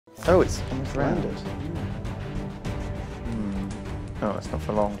Oh, it's on the ground. Grounded. Oh, it's not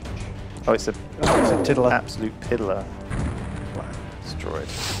for long. Oh, it's a tiddler. absolute piddler. Wow, destroyed.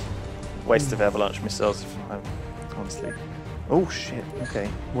 Waste of avalanche missiles, honestly. Oh shit, okay.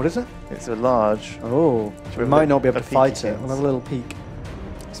 What is it? It's a large. Oh, we might not be able to fight it. We'll have a little peek.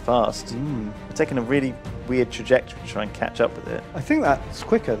 It's fast. We're taking a really weird trajectory to try and catch up with it. I think that's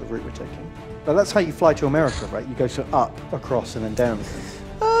quicker, the route we're taking. But that's how you fly to America, right? You go sort of up, across, and then down.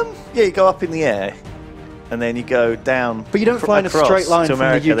 Yeah, you go up in the air, and then you go down. But you don't fly in a straight line to from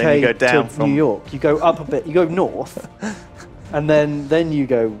America, the UK then you go down to from New York. You go up a bit. You go north, and then you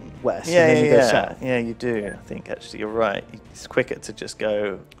go west. Yeah, and then you go yeah, south. yeah. You do. I think actually you're right. It's quicker to just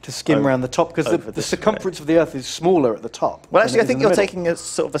go To skim around the top because the circumference of the Earth is smaller at the top. Well, actually, I think you're taking a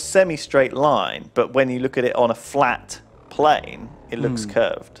sort of a semi-straight line, but when you look at it on a flat plane, it looks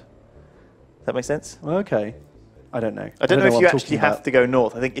curved. Does that make sense? Okay. I don't know. I don't know if you actually have to go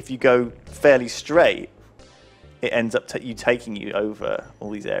north. I think if you go fairly straight, it ends up taking you over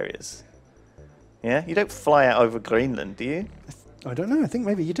all these areas. Yeah? You don't fly out over Greenland, do you? I don't know. I think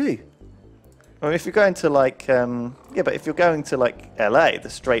maybe you do. Well, if you're going to like, yeah, but if you're going to like LA, the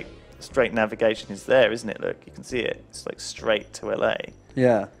straight navigation is there, isn't it? Look, you can see it. It's like straight to LA.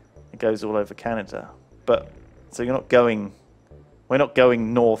 Yeah. It goes all over Canada. But, so you're not going... We're not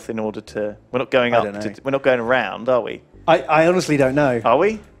going north in order to... We're not going up. We're not going around, are we? I honestly don't know. Are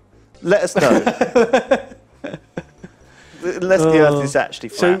we? Let us know. Unless the Earth is actually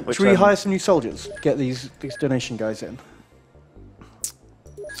flat. So, should we hire some new soldiers? Get these donation guys in?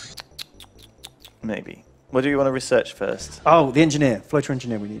 Maybe. What do you want to research first? Oh, the engineer. Floater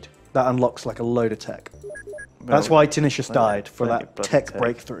engineer we need. That unlocks like a load of tech. That's why Tinicius died, for that tech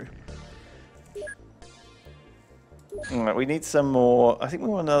breakthrough. Alright, we need some more. I think we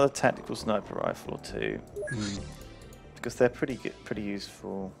want another tactical sniper rifle or two, because they're pretty good, pretty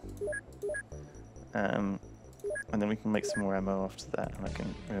useful. And then we can make some more ammo after that, and I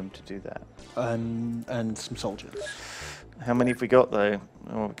can remember to do that. And some soldiers. How many have we got though?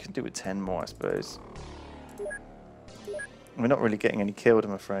 Oh, we can do with 10 more, I suppose. We're not really getting any killed,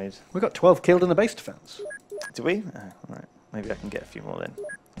 I'm afraid. We got 12 killed in the base defense. Do we? Oh, alright, maybe I can get a few more then.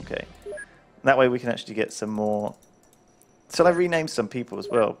 Okay. That way we can actually get some more. Shall I rename some people as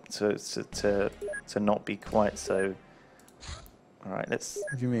well to not be quite so? All right, let's.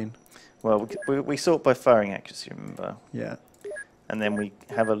 What do you mean? Well, we sort by firing accuracy, remember? Yeah. And then we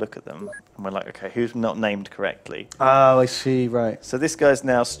have a look at them, and we're like, okay, who's not named correctly? Oh, I see. Right. So this guy's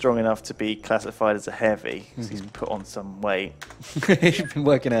now strong enough to be classified as a heavy. So he's put on some weight. He's been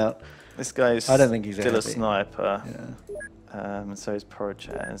working out. This guy's. I don't think he's still a sniper. Yeah. So is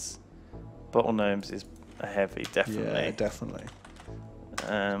Porochaz. Bottle Gnomes is a heavy, definitely. Yeah, definitely.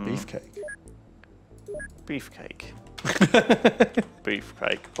 Beefcake. Beefcake.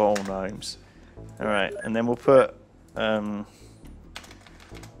 Beefcake. Bottle Gnomes. All right, and then we'll put number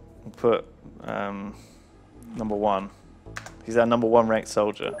 1. He's our number 1 ranked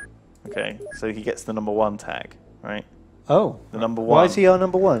soldier. Okay, so he gets the number 1 tag, right? Oh, the number 1. Why is he our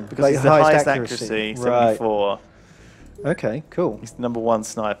number 1? Because he's the highest accuracy, 74. Okay, cool. He's the number 1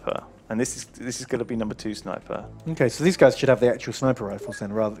 sniper, and this is going to be number 2 sniper. Okay, so these guys should have the actual sniper rifles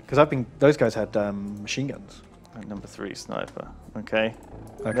then, rather because those guys had machine guns. And number 3 sniper. Okay.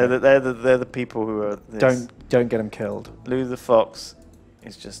 They're the people who are. Don't get them killed. Lou the Fox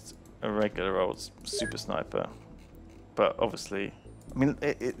is just a regular old super sniper, but obviously, I mean,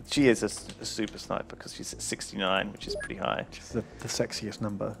 she is a super sniper because she's at 69, which is pretty high. Which is the sexiest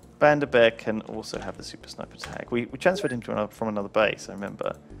number. Vanderbeek can also have the super sniper tag. We transferred him from another base, I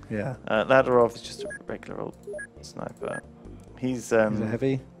remember. Yeah. Ladarov is just a regular old sniper. He's a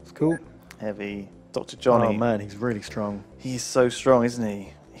heavy. It's cool. Heavy. Dr. Johnny. Oh man, he's really strong. He's so strong, isn't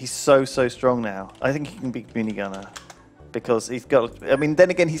he? He's so strong now. I think he can be minigunner. Because he's got, I mean, then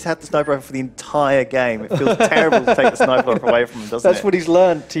again, he's had the sniper rifle for the entire game. It feels terrible to take the sniper rifle away from him, doesn't it? That's what he's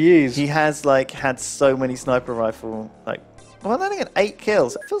learned to use. He has, like, had so many sniper rifle, like, well, then again, 8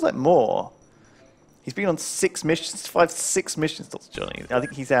 kills. It feels like more. He's been on 6 missions, 6 missions, Dr. Johnny. I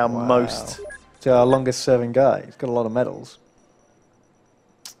think he's our most. He's our longest serving guy. He's got a lot of medals.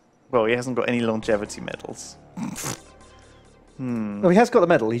 Well, he hasn't got any longevity medals. No, he has got the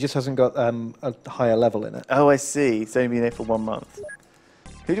medal. He just hasn't got a higher level in it. Oh, I see. He's only been there for 1 month.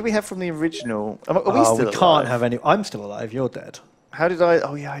 Who do we have from the original? Are we still alive? We can't have any. I'm still alive. You're dead. How did I?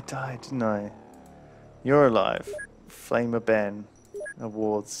 Oh yeah, I died, didn't I? You're alive. Flamer Ben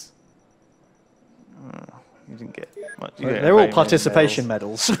awards. You didn't get much. They're all participation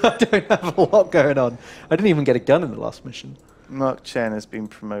medals. I don't have a lot going on. I didn't even get a gun in the last mission. Mark Chen has been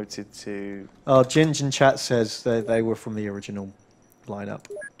promoted to... Oh, Ginge in chat says they were from the original. lineup.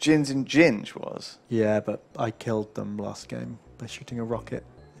 Jins and Ginge was. Yeah, but I killed them last game by shooting a rocket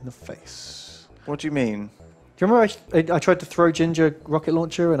in the face. What do you mean? Do you remember I tried to throw Ginger rocket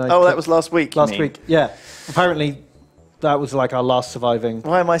launcher and I... Oh, that was last week. Last week, yeah. Apparently, that was like our last surviving...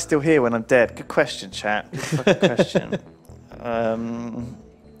 Why am I still here when I'm dead? Good question, chat. Good fucking question.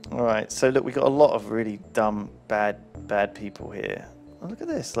 All right, so look, we got a lot of really dumb, bad people here. Oh, look at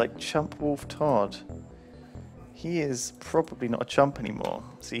this, like Chump Wolf Todd. He is probably not a chump anymore.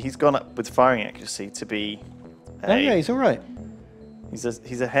 See, he's gone up with firing accuracy to be... Oh, yeah, he's all right. He's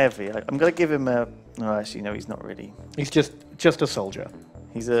a heavy. I'm going to give him a... No, actually, no, he's not really. He's just a soldier.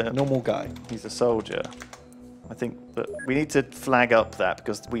 He's a normal guy. He's a soldier. I think that we need to flag up that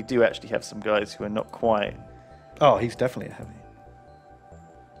because we do actually have some guys who are not quite... Oh, he's definitely a heavy.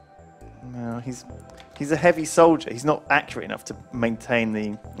 No, he's a heavy soldier. He's not accurate enough to maintain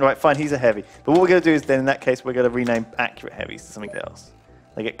the... Right, fine, he's a heavy. But what we're going to do is then, in that case, we're going to rename accurate heavies to something else.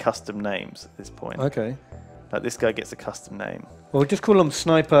 They get custom names at this point. Okay. Like this guy gets a custom name. Well, we'll just call him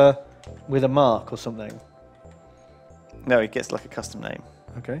Sniper with a mark or something. No, he gets like a custom name.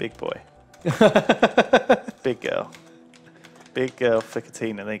 Okay. Big boy. Big girl. Big girl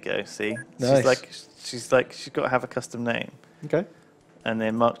Ficatina, there you go, see? Nice. She's got to have a custom name. Okay. And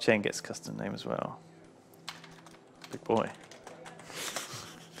then Mark Chen gets a custom name as well. Big boy.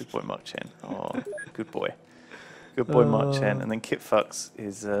 Big boy Mark Chen. Oh, good boy. Good boy Mark Chen. And then Kit Fucks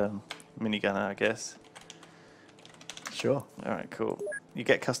is minigunner, I guess. Sure. All right, cool. You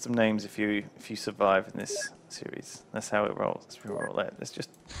get custom names if you survive in this series. That's how it rolls. Let's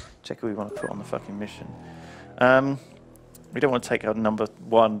just check who we want to put on the fucking mission. We don't want to take our number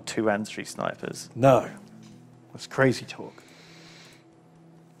 1, 2, and 3 snipers. No. That's crazy talk.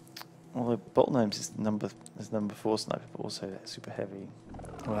 Well, the bottle names is number 4 sniper, but also super heavy.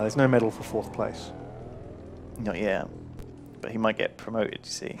 Well, there's no medal for 4th place. Not yet, but he might get promoted.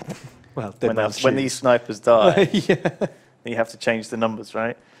 You see, well, when these snipers die, yeah. You have to change the numbers,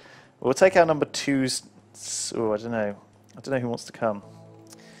 right? We'll take our number 2's. Oh, I don't know who wants to come.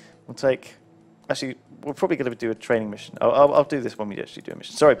 We'll take. Actually, we're probably going to do a training mission. I'll do this when we actually do a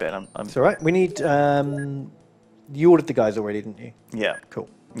mission. Sorry, Ben. It's all right. We need. You ordered the guys already, didn't you? Yeah. Cool.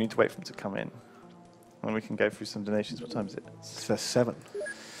 We need to wait for them to come in. And we can go through some donations. What time is it? It's 7.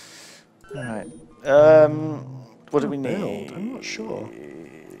 All right. What do we need? I'm not sure.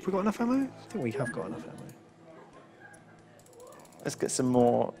 Have we got enough ammo? I think we have got enough ammo. Let's get some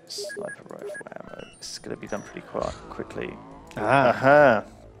more sniper rifle ammo. This is going to be done pretty quite quickly. Aha.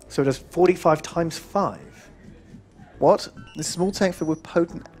 So it does 45 times 5. What? This small tank filled with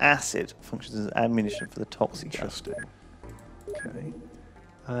potent acid functions as ammunition for the toxic gun. Interesting. Okay.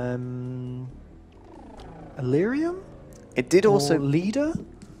 Illyrium? It did also... Leader?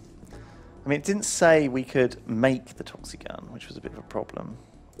 I mean, it didn't say we could make the toxic gun, which was a bit of a problem.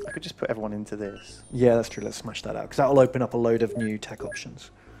 I could just put everyone into this. Yeah, that's true. Let's smash that out, because that'll open up a load of new tech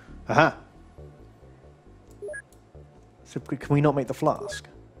options. Aha! So can we not make the flask?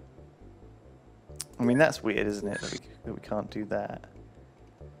 I mean, that's weird, isn't it, that we can't do that.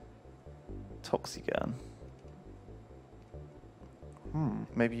 Toxic gun.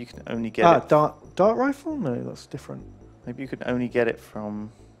 Maybe you can only get it... Dart rifle? No, that's different. Maybe you can only get it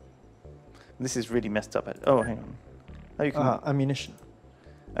from... This is really messed up. Oh, hang on. Oh, you can... ammunition.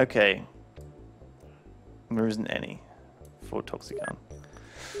 Okay. There isn't any for toxic gun.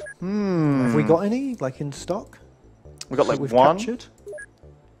 Have we got any, like, in stock? We got, like, we've 1. Captured?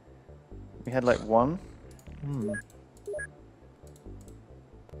 We had, like, 1.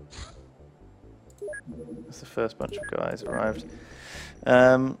 That's the first bunch of guys arrived.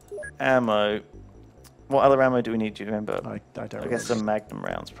 Ammo. What other ammo do we need? Do you remember? I don't remember. I guess some Magnum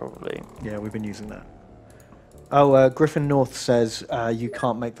rounds, probably. Yeah, we've been using that. Oh, Griffin North says you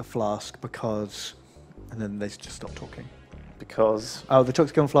can't make the flask because... And then they just stop talking. Because? Oh, the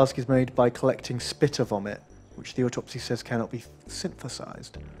toxic gun flask is made by collecting spitter vomit, which the autopsy says cannot be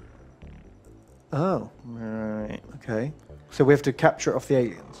synthesized. Oh. Right. Okay. So we have to capture it off the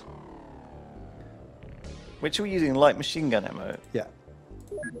aliens. Which are we using? Light machine gun ammo? Yeah.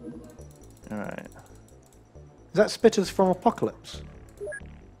 Alright. Is that spitters from Apocalypse?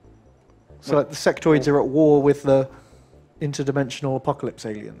 So like the sectoids are at war with the interdimensional Apocalypse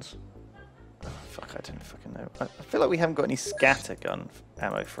aliens. Oh, fuck, I don't fucking know. I feel like we haven't got any scatter gun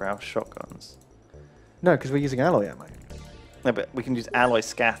ammo for our shotguns. No, because we're using alloy ammo. No, but we can use alloy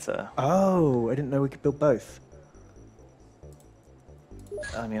scatter. Oh, I didn't know we could build both.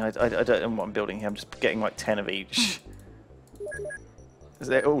 I mean, I don't know what I'm building here. I'm just getting like 10 of each.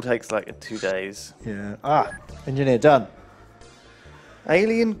 It all takes like 2 days. Yeah. Ah, engineer done.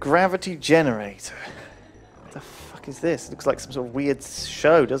 Alien gravity generator. What the fuck fuck is this? It looks like some sort of weird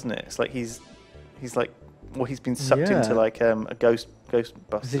show, doesn't it? It's like he's like, well, he's been sucked into like a ghost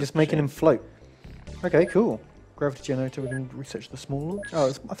bus. Is it just making him float? Okay, cool. Gravity generator, we can research the small launch. Oh,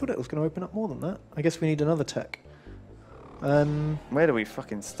 I thought it was going to open up more than that. I guess we need another tech. Where do we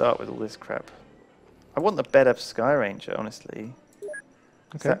fucking start with all this crap? I want the better Sky Ranger, honestly.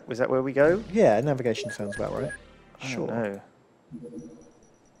 Okay. Is that where we go? Yeah, navigation sounds about right. Sure.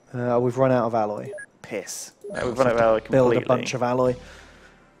 No. We've run out of alloy. Piss. No, we've run out of alloy completely. Build a bunch of alloy.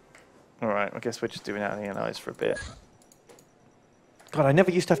 Alright, I guess we're just doing out the alloys for a bit. God, I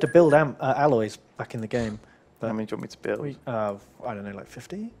never used to have to build alloys back in the game. How many do you want me to build? I don't know, like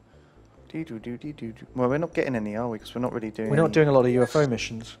 50? Well, we're not getting any, are we? Because we're not really doing We're not doing a lot of UFO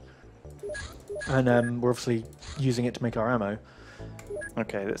missions. And we're obviously using it to make our ammo.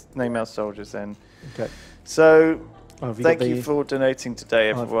 Okay, let's name our soldiers then. Okay. So, thank you for donating today,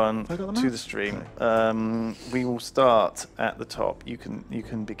 everyone, have I got to the stream. We will start at the top. You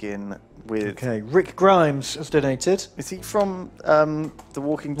can begin with... Okay, Rick Grimes has donated. Is he from The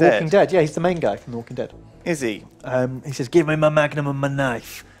Walking Dead? Walking Dead, yeah, he's the main guy from The Walking Dead. Is he? He says, give me my magnum and my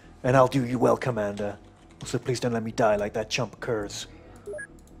knife, and I'll do you well, Commander. Also, please don't let me die like that chump Kurz.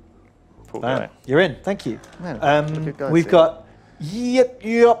 Poor guy. You're in, thank you. Man, we've got...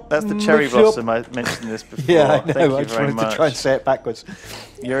 Yep. That's the cherry blossom. I mentioned this before. Yeah, I know. Thank I you just very wanted much. to try and say it backwards.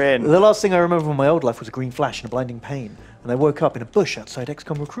 You're in. The last thing I remember from my old life was a green flash and a blinding pain, and I woke up in a bush outside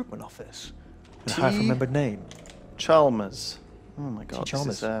Xcom recruitment office. And a half-remembered name. Chalmers. Oh my God.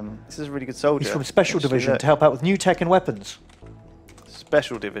 Chalmers. This is a really good soldier. He's from Special Division to help out with new tech and weapons.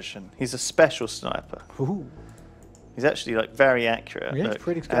 Special Division. He's a special sniper. Ooh. He's actually like very accurate. Yeah, look, he's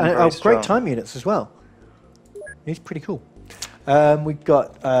pretty and very great strong. time units as well. He's pretty cool. We've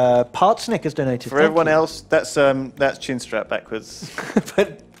got Partsnick has donated. For everyone else, that's Chinstrap backwards.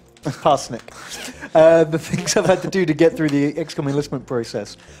 But Parsnick. The things I've had to do to get through the XCOM enlistment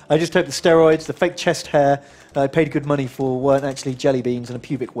process. I just hope the steroids, the fake chest hair I paid good money for weren't actually jelly beans and a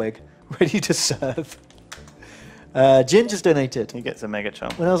pubic wig ready to serve. Ginger's donated. He gets a mega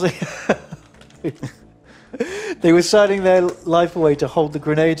chump. When I was they were signing their life away to hold the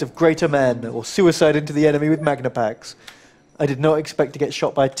grenades of greater men or suicide into the enemy with Magnapacks. I did not expect to get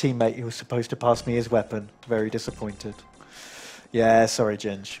shot by a teammate who was supposed to pass me his weapon. Very disappointed. Yeah, sorry,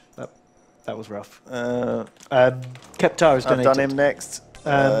 Ginge. That was rough. Keptara's donated. I've done him next.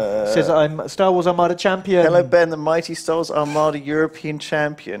 Says I'm Star Wars Armada champion. Hello, Ben, the Mighty Stars Armada European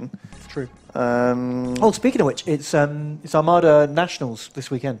champion. True. Oh, speaking of which, it's Armada Nationals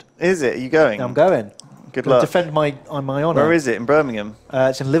this weekend. Is it? Are you going? I'm going. Good luck. Defend my honour. Where is it? In Birmingham?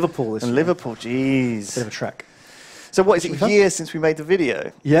 It's in Liverpool. In Liverpool, jeez. Bit of a trek. So what, is it a year since we made the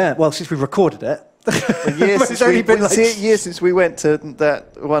video? Yeah, well, since we recorded it. A year since we went to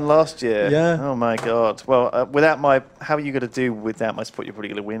that one last year. Yeah. Oh my God. Well, how are you going to do without my support? You're probably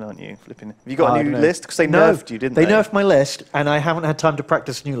going to win, aren't you? Flipping. Have you got a new list? Because they nerfed you, didn't they? They nerfed my list, and I haven't had time to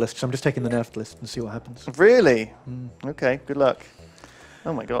practice a new list, so I'm just taking the nerfed list and see what happens. Really? Okay. Good luck.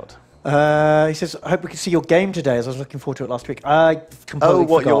 Oh my God. He says, I hope we can see your game today, as I was looking forward to it last week. I completely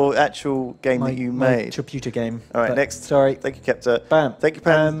forgot. Your actual game that you made? My computer game. All right, next. Sorry. Thank you, Kepta. Bam. Thank you,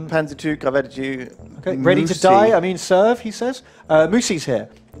 Panzer2. I've added you. Okay, ready to die, I mean serve, he says. Moosey's here.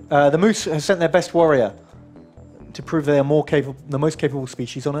 The Moose has sent their best warrior to prove they are the most capable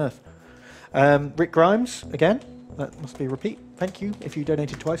species on Earth. Rick Grimes, again. That must be a repeat. Thank you, if you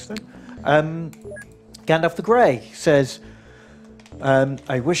donated twice then. Gandalf the Grey says...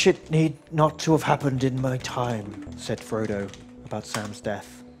 I wish it need not to have happened in my time, said Frodo about Sam's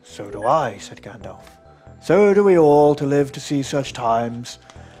death. So do I, said Gandalf. So do we all to live to see such times.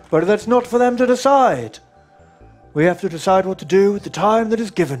 But that's not for them to decide. We have to decide what to do with the time that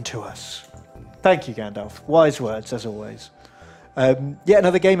is given to us. Thank you, Gandalf. Wise words, as always. Yet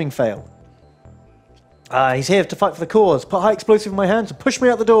another gaming fail. He's here to fight for the cause. Put high explosive in my hands and push me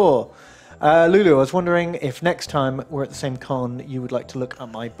out the door. Lulu, I was wondering if next time we're at the same con, you would like to look at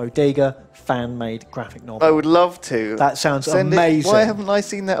my Bodega fan-made graphic novel. I would love to. That sounds amazing. Why haven't I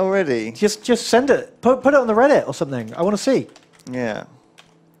seen that already? Just send it. Put it on the Reddit or something. I want to see. Yeah.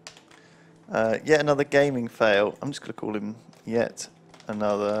 Yet another gaming fail. I'm just going to call him yet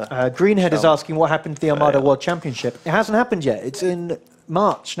another... Greenhead is asking what happened to the Armada World Championship. It hasn't happened yet. It's in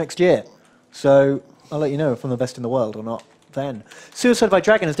March next year. So I'll let you know if I'm the best in the world or not. Then Suicide by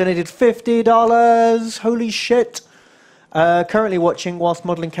Dragon has donated $50. Holy shit. Currently watching whilst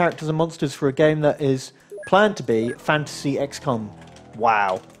modelling characters and monsters for a game that is planned to be Fantasy XCOM.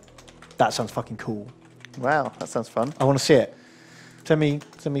 Wow. That sounds fucking cool. Wow, that sounds fun. I want to see it. Send me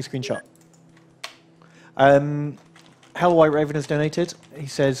a screenshot. Hell White Raven has donated. He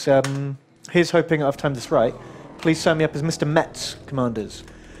says, here's hoping I've timed this right. Please sign me up as Mr. Metz, commanders.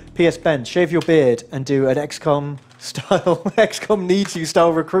 P.S. Ben, shave your beard and do an XCOM style, XCOM needs you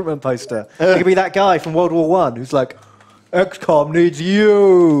style recruitment poster. You could be that guy from World War I who's like, XCOM needs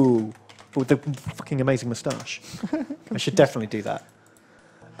you, with the fucking amazing moustache. I should definitely do that.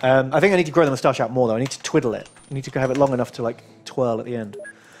 I think I need to grow the moustache out more though. I need to twiddle it. I need to have it long enough to like twirl at the end.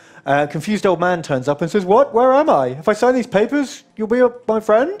 Confused old man turns up and says, "What? Where am I? If I sign these papers, you'll be my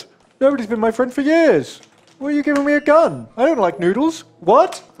friend? Nobody's been my friend for years. Why are you giving me a gun? I don't like noodles.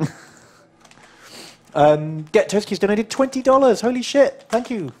 What?" Get Toasky's donated $20. Holy shit. Thank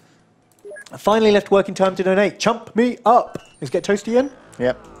you. I finally left working time to donate. Chump me up. Is Get Toasty in?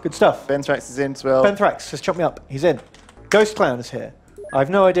 Yep. Good stuff. Ben Thrax is in as well. Ben Thrax says, chump me up. He's in. Ghost Clown is here. I have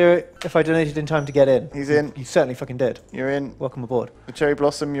no idea if I donated in time to get in. He's in. You certainly fucking did. You're in. Welcome aboard. The Cherry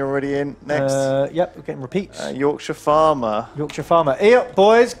Blossom, you're already in. Next. Yep, we're getting repeats. Yorkshire Farmer. Yorkshire Farmer. Hey up,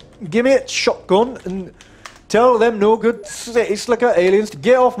 boys. Give me a shotgun and tell them no good city slicker aliens to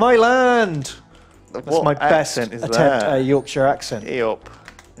get off my land. That's what my best attempt at a Yorkshire accent. Hey up,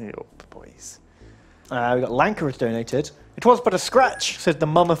 boys. We got Lanker has donated. It was but a scratch, said the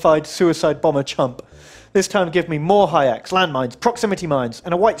mummified suicide bomber chump. This time give me more Hayaks, landmines, proximity mines,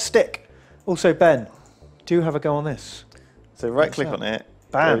 and a white stick. Also, Ben, do have a go on this. So right-click on it.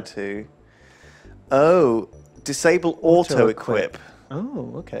 Bam. Go to... Oh, disable auto-equip.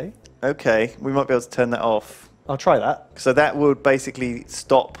 Oh, okay. Okay, we might be able to turn that off. I'll try that. So that would basically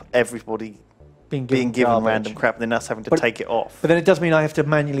stop everybody being given random crap and then us having to take it off. But then it does mean I have to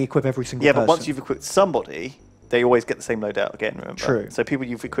manually equip every single person. Yeah, but once you've equipped somebody, they always get the same loadout again, remember? True. So people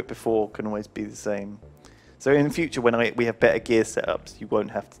you've equipped before can always be the same. So in the future, when we have better gear setups, you won't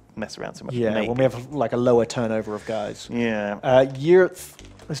have to mess around so much. Yeah, when we have like a lower turnover of guys. Yeah. Yurth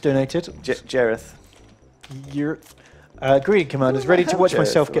has donated. Jareth. Yurth. Greeting commanders, ready to watch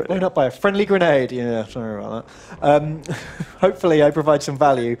myself get blown up by a friendly grenade. Yeah, sorry about that. Hopefully I provide some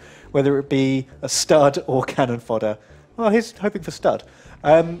value, whether it be a stud or cannon fodder. Well, he's hoping for stud.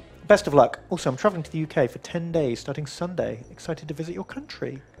 Best of luck. Also, I'm travelling to the UK for 10 days starting Sunday. Excited to visit your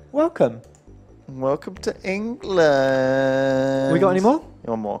country. Welcome. Welcome to England. We got any more?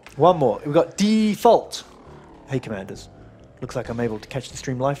 One more. One more. We've got Default. Hey, commanders. Looks like I'm able to catch the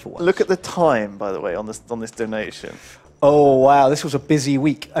stream live for once. Look at the time, by the way, on this donation. Oh, wow. This was a busy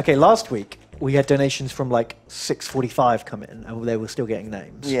week. Okay, last week, we had donations from like 6:45 come in, and they were still getting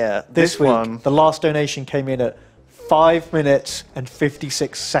names. Yeah, this week, the last donation came in at 5 minutes and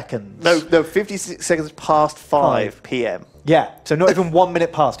 56 seconds. No, 56 seconds past 5 p.m. Yeah, so not even 1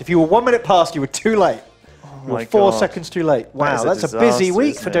 minute past. If you were 1 minute past, you were too late. You were 4 seconds too late. Wow, that's a busy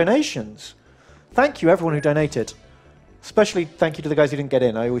week for donations. Thank you, everyone who donated. Especially thank you to the guys who didn't get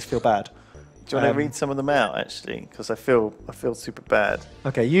in. I always feel bad. Do you want to read some of them out, actually? Because I feel super bad.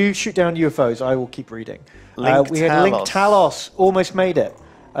 Okay, you shoot down UFOs. I will keep reading. We had Link Talos. Talos. Almost made it.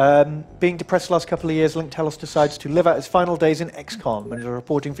 Being depressed the last couple of years, Link Talos decides to live out his final days in Xcom and is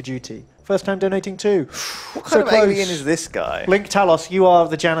reporting for duty. First time donating too. What kind of alien is this guy? Link Talos, you are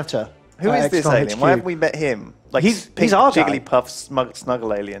the janitor. Who is this alien? HQ. Why haven't we met him? Like he's our guy. Jigglypuff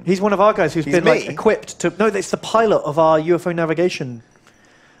Snuggle alien. He's one of our guys who's been like equipped to... No, it's the pilot of our UFO navigation.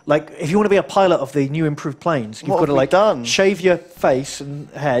 Like, if you want to be a pilot of the new improved planes, you've got to like shave your face and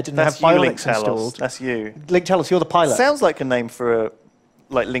head and have bionics installed. That's you. Link Talos, you're the pilot. Sounds like a name for a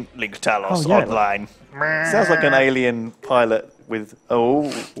like Link Talos online. Sounds like an alien pilot with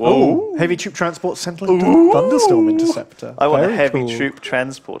heavy troop transport Sentinel Thunderstorm Interceptor. I want a heavy troop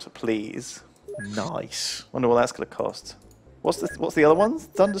transporter, please. Nice. Wonder what that's going to cost. What's the other ones?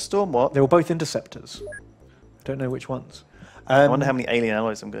 Thunderstorm? What? They were both interceptors. I don't know which ones. I wonder how many alien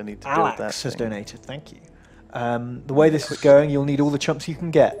alloys I'm going to need to build that. Alex has donated. Thank you. The way this is going, you'll need all the chumps you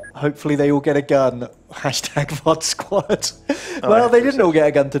can get. Hopefully they all get a gun. Hashtag VOD Squad. Well, they didn't all get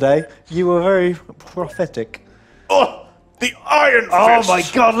a gun today. You were very prophetic. Oh, the Iron Fist! Oh my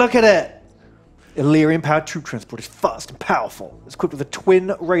god, look at it! Illyrian-powered troop transport is fast and powerful. It's equipped with a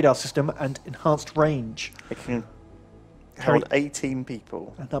twin radar system and enhanced range. It can hold 18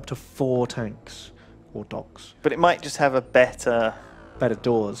 people. And up to 4 tanks. Or dogs. But it might just have a better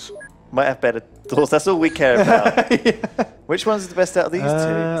doors. Might have better doors. That's all we care about. Yeah. Which one's the best out of these two?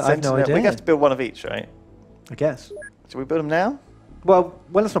 I have no idea. We have to build one of each, right? I guess. Should we build them now? Well,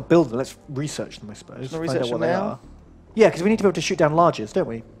 let's not build them. Let's research them, I suppose. Find out what they are. Yeah, because we need to be able to shoot down larges, don't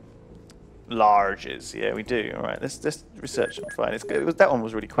we? Larges, yeah, we do. All right, let's research them. Fine. It's good. That one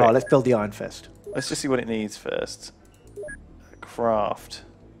was really quick. Oh, let's build the Iron Fist. Let's just see what it needs first. Craft.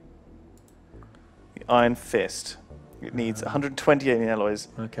 Iron Fist. It needs 120 alien alloys.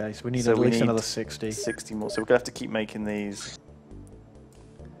 Okay, so we need at least another 60. 60 more. So we're going to have to keep making these.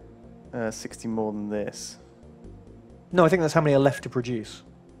 60 more than this. No, I think that's how many are left to produce.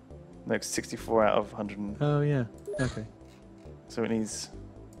 No, it's 64 out of 100. Oh, yeah. Okay. So it needs...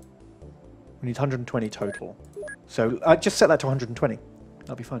 We need 120 total. So just set that to 120.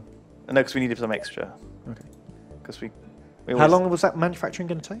 That'll be fine. No, because we needed some extra. Okay. Because we How long was that manufacturing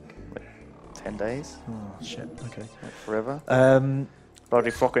going to take? Like 10 days. Oh, shit. Okay. Like forever.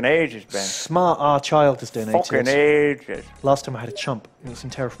 Bloody fucking ages, Ben. Smart R Child has donated. Fucking ages. Last time I had a chump. It was in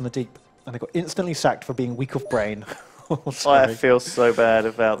Terror from the Deep. And I got instantly sacked for being weak of brain. I feel so bad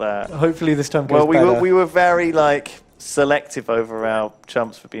about that. Hopefully this time goes better. Well, we were very, like, selective over our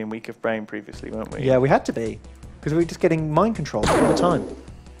chumps for being weak of brain previously, weren't we? Yeah, we had to be. Because we were just getting mind controlled all the time.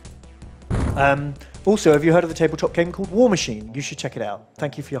 Also, have you heard of the tabletop game called War Machine? You should check it out.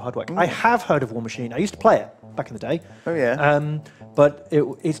 Thank you for your hard work. I have heard of War Machine. I used to play it back in the day. Oh, yeah. But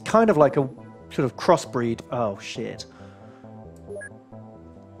it's kind of like a sort of crossbreed. Oh, shit.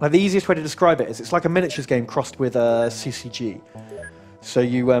 Like the easiest way to describe it is it's like a miniatures game crossed with CCG. So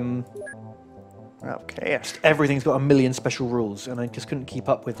you... Okay. Everything's got a million special rules, and I just couldn't keep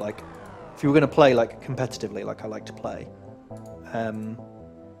up with, like... If you were going to play, like, competitively, like I like to play,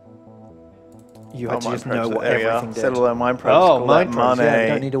 you had to just know what everything did. Settle our mind probes. Oh, mind probes, yeah, you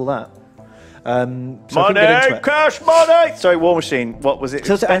don't need all that. So money, cash money! Sorry, War Machine, what was it?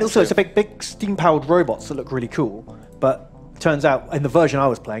 So and also, it's a big steam-powered robots that look really cool, but turns out, in the version I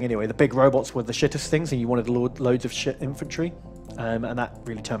was playing anyway, the big robots were the shittest things, and you wanted loads of shit infantry, and that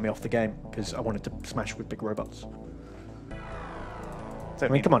really turned me off the game, because I wanted to smash with big robots. I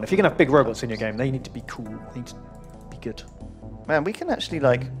mean, come on, if you're going to have big robots in your game, they need to be cool, they need to be good. Man, we can actually,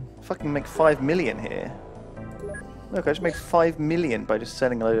 like, fucking make 5 million here. Look, I just made 5 million by just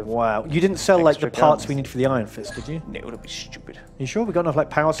selling a load of... Wow, you didn't sell, like, the parts guns. we need for the Iron Fist, did you? No, that'd be stupid. You sure? We got enough,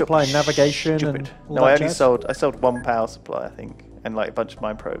 like, power supply and navigation Stupid. and all No, that I jazz? sold 1 power supply, I think, and, like, a bunch of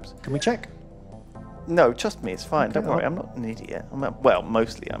mind probes. Can we check? No, trust me, it's fine. Okay, Don't worry, I'm not an idiot. Well,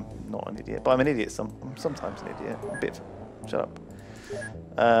 mostly I'm not an idiot, but I'm an idiot. I'm sometimes an idiot. A bit. Shut up.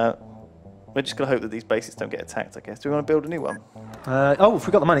 We're just gonna hope that these bases don't get attacked, I guess. Do we want to build a new one? Oh, if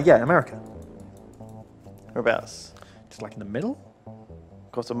we got the money, yeah, America. Whereabouts? Just like in the middle?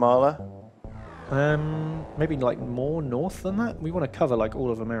 Guatemala? Maybe like more north than that. We want to cover like all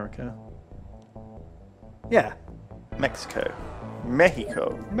of America. Yeah. Mexico.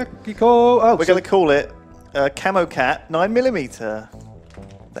 Mexico. Oh, we're gonna call it Camo Cat 9mm.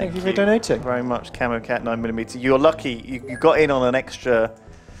 Thank you for donating. Very much, Camo Cat 9mm. You're lucky. You got in on an extra.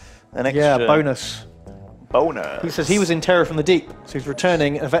 Yeah, bonus. Bonus. He says he was in Terror from the Deep, so he's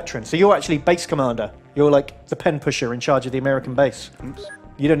returning a veteran. So you're actually base commander. You're like the pen pusher in charge of the American base. Oops.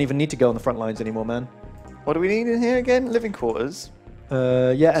 You don't even need to go on the front lines anymore, man. What do we need in here again? Living quarters.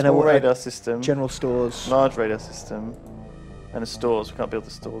 Yeah, and a radar system. General stores. Large radar system. And a stores. We can't build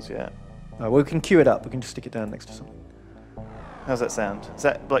the stores yet. Well, we can queue it up. We can just stick it down next to something. How's that sound? Is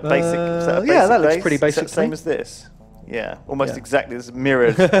that like basic? Is that a basic yeah, that looks base? pretty basic. Is that same as this? Yeah, almost exactly. It's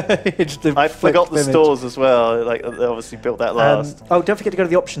mirrored. I forgot forgot the stores as well. Like they obviously built that last. Oh, don't forget to go to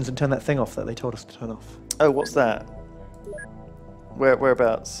the options and turn that thing off that they told us to turn off. Oh, what's that?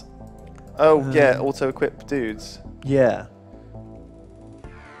 Whereabouts? Oh yeah, auto-equip dudes. Yeah.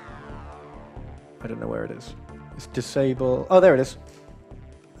 I don't know where it is. It's disable. Oh, there it is.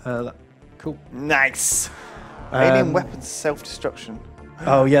 Cool. Nice. Alien weapons self-destruction.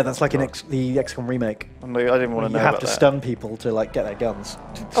 Oh yeah, that's like the XCOM remake. I didn't want to know. You have to stun people to like get their guns.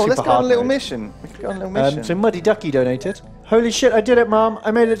 Oh, let's go on a little mission. We could go on a little mission. So Muddy Ducky donated. Holy shit, I did it, Mom. I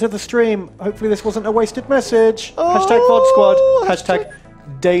made it to the stream. Hopefully this wasn't a wasted message. Oh, hashtag VOD Squad. Hashtag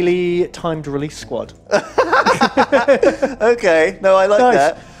daily timed release squad. Okay, no, I like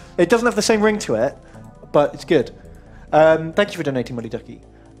that. It doesn't have the same ring to it, but it's good. Thank you for donating, Muddy Ducky.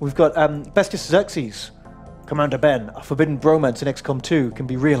 We've got Bestis Xerxes. Commander Ben, a forbidden bromance in XCOM 2 can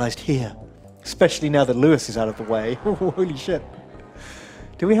be realized here. Especially now that Lewis is out of the way. Holy shit.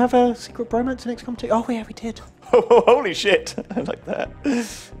 Do we have a secret bromance in XCOM 2? Oh yeah, we did. Holy shit. I like that.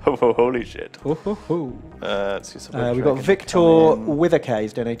 Holy shit. Let's see some we've got Victor with a K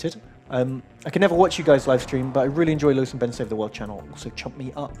is donated. I can never watch you guys live stream, but I really enjoy Lewis and Ben Save the World channel. Also chump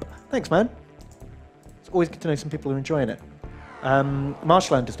me up. Thanks, man. It's always good to know some people are enjoying it.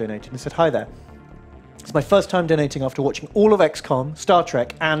 Marshland has donated and said, hi there. It's my first time donating after watching all of XCOM, Star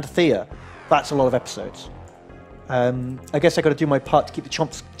Trek, and Thea. That's a lot of episodes. I guess I got to do my part to keep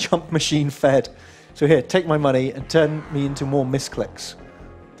the chump machine fed. So here, take my money and turn me into more misclicks.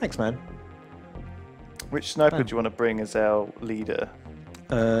 Thanks, man. Which sniper do you want to bring as our leader?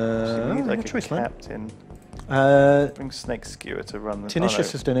 So you need like a choice, captain. Bring Snake Skewer to run the...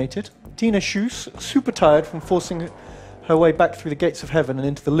 Tinicius has donated. Tina Shoes, super tired from forcing her way back through the gates of heaven and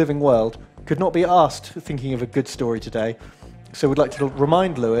into the living world. could not be asked thinking of a good story today. So we'd like to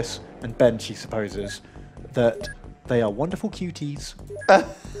remind Lewis and Ben, she supposes, that they are wonderful cuties.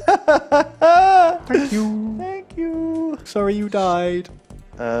 Thank you. Thank you. Sorry you died.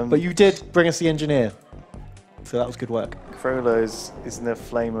 But you did bring us the engineer. So that was good work. Frollo's is in on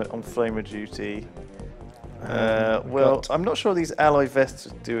flamer duty. Well, I'm not sure these alloy vests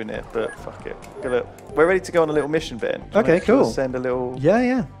are doing it, but fuck it. We're ready to go on a little mission, Ben. Okay, cool. Send a little...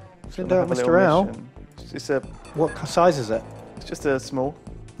 Yeah. Send out Mr. Owl. What size is it? It's just a small.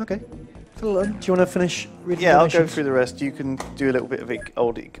 Okay. Do you want to finish reading Yeah, the I'll missions? go through the rest. You can do a little bit of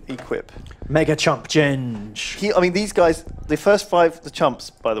old equip. Mega Chump Ginge. I mean, these guys, the first 5, the chumps,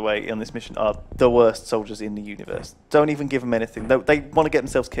 by the way, on this mission are the worst soldiers in the universe. Don't even give them anything. They want to get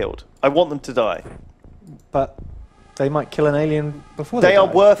themselves killed. I want them to die. But they might kill an alien before they die. are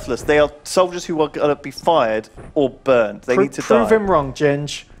worthless. They are soldiers who are going to be fired or burned. They need to prove die. him wrong,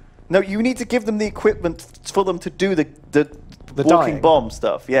 Ginge. No, you need to give them the equipment for them to do the walking dying. bomb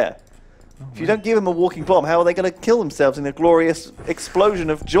stuff, yeah. If you don't give them a walking bomb, how are they going to kill themselves in a glorious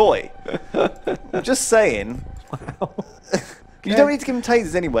explosion of joy? I'm just saying. Wow. You don't need to give them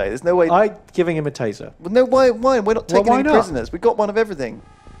tasers anyway. There's no way. I'm giving him a taser. Well, no, why? We're not taking why any not? prisoners. We got one of everything.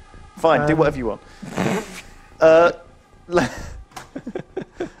 Fine, do whatever you want.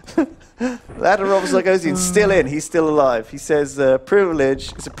 Ladder Officer goes in, still in. He's still alive. He says,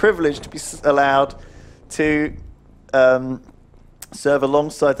 "Privilege. It's a privilege to be allowed to." Serve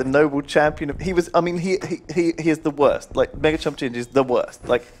alongside the noble champion. He was. I mean, he is the worst. Like Mega Chump Ginge is the worst.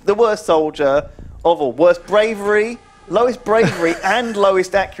 Like the worst soldier of all. Worst bravery, lowest bravery, and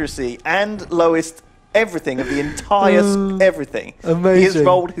lowest accuracy, and lowest everything of the entire everything. Amazing. He has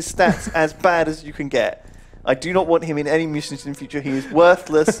rolled his stats as bad as you can get. I do not want him in any missions in the future. He is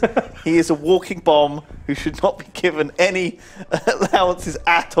worthless. He is a walking bomb who should not be given any allowances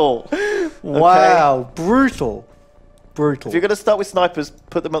at all. Wow, Okay? brutal. Brutal. If you're going to start with snipers,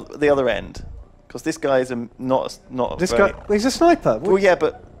 put them at the other end, because this guy is not. This guy, he's a sniper. Well, yeah,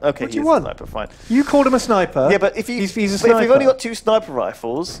 but okay, what do you he's want? a sniper. Fine. You called him a sniper. Yeah, but if he's a but sniper. if you've only got 2 sniper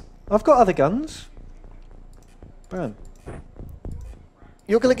rifles, I've got other guns. Bam.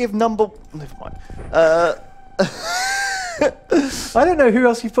 you're going to give number. Never mind. I don't know who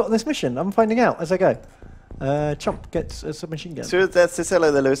else you've put on this mission. I'm finding out as I go. Chump gets a submachine gun. So that says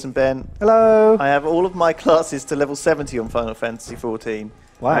hello there, Lewis and Ben. Hello. I have all of my classes to level 70 on Final Fantasy XIV.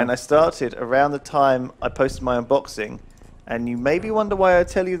 Wow. And I started around the time I posted my unboxing. And you maybe wonder why I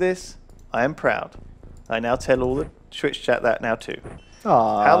tell you this. I am proud. I now tell all the Twitch chat that now too.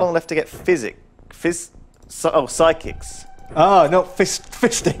 Aww. How long left to get psychics? Ah, not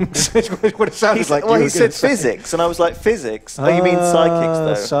fistings. what it sounded like. Well, he said physics, and I was like, physics? Oh, you mean psychics,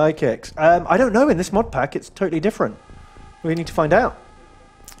 though? Psychics. I don't know. In this mod pack, it's totally different. We need to find out.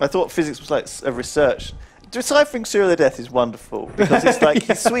 I thought physics was like a research. Deciphering Serial of Death is wonderful, because it's like,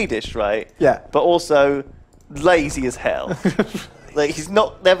 he's Swedish, right? Yeah. But also lazy as hell. Like, he's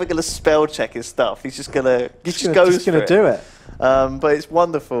never going to spell check his stuff. He's just going to, Just gonna do it. But it's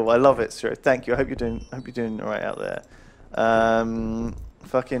wonderful. I love it, Serial. Thank you. I hope you're doing all right out there.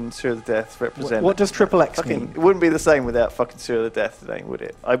 Fucking Serial of Death represent. What does Triple X mean? It wouldn't be the same without fucking Serial of Death today, would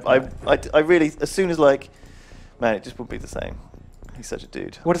it? I really, as soon as like, man, it just wouldn't be the same. He's such a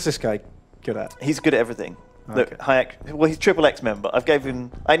dude. What is this guy good at? He's good at everything. Okay. Well, he's Triple X member. I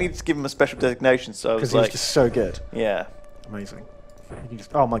needed to give him a special designation, so I was like, because he's just so good. yeah. Amazing.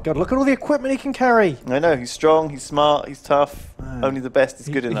 Oh my god! Look at all the equipment he can carry. I know, he's strong, he's smart, he's tough. Only the best is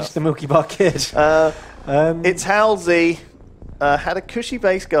good enough. He's the Milky Bar Kid. It's Halsey. Had a cushy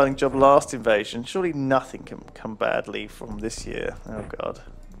base guarding job last invasion. Surely nothing can come badly from this year. Oh god.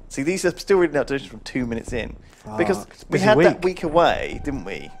 See, these are still reading out donations from 2 minutes in. Because we had that week away, didn't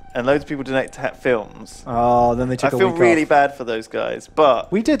we? And loads of people donate to Hat Films. Oh, then they took a week off. I feel really bad for those guys, but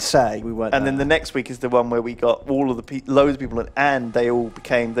we did say we weren't. And then the next week is the one where we got all of the loads of people, and they all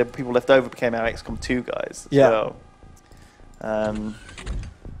became the people left over became our XCOM 2 guys. As well. Oh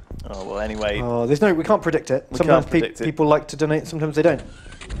well. Anyway. Oh, we can't predict it. Sometimes people like to donate. Sometimes they don't.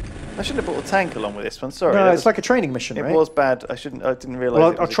 I shouldn't have brought a tank along with this one. Sorry. No, it's like a training mission, right? It was bad. I didn't realise.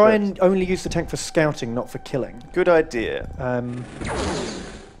 Well, I'll try and only use the tank for scouting, not for killing. Good idea.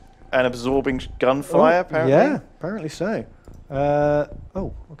 And absorbing gunfire, apparently. Yeah, apparently so.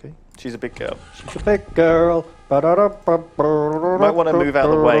 Oh, okay. She's a big girl. She's a big girl. Might want to move out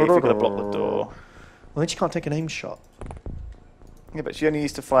of the way if you're going to block the door. Well, then she can't take an aim shot. Yeah, but she only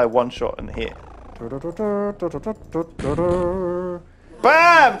needs to fire one shot and hit.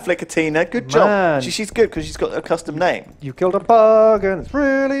 Bam! Flickatina, good job. She's good because she's got a custom name. You killed a bug and it's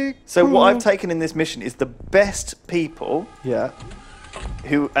really So cool. what I've taken in this mission is the best people. Yeah.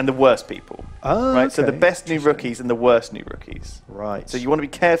 and the worst people. Oh, right. So the okay. best new rookies and the worst new rookies. Right. So you want to be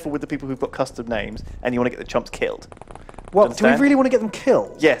careful with the people who've got custom names, and you want to get the chumps killed. What, do we really want to get them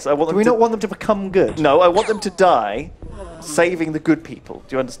killed? Yes, I want them. Do we not want them to become good? No, I want them to die, saving the good people.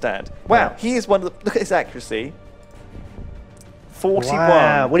 Do you understand? Wow, he is one of the. Look at his accuracy. 41.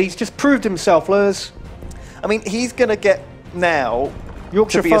 Wow. Well, he's just proved himself, Lurs. I mean, he's gonna get now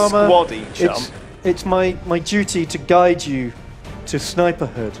Yorkshire to be Farmer, a squaddy chump. It's my duty to guide you to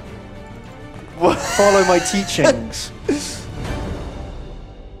sniperhood. Follow my teachings.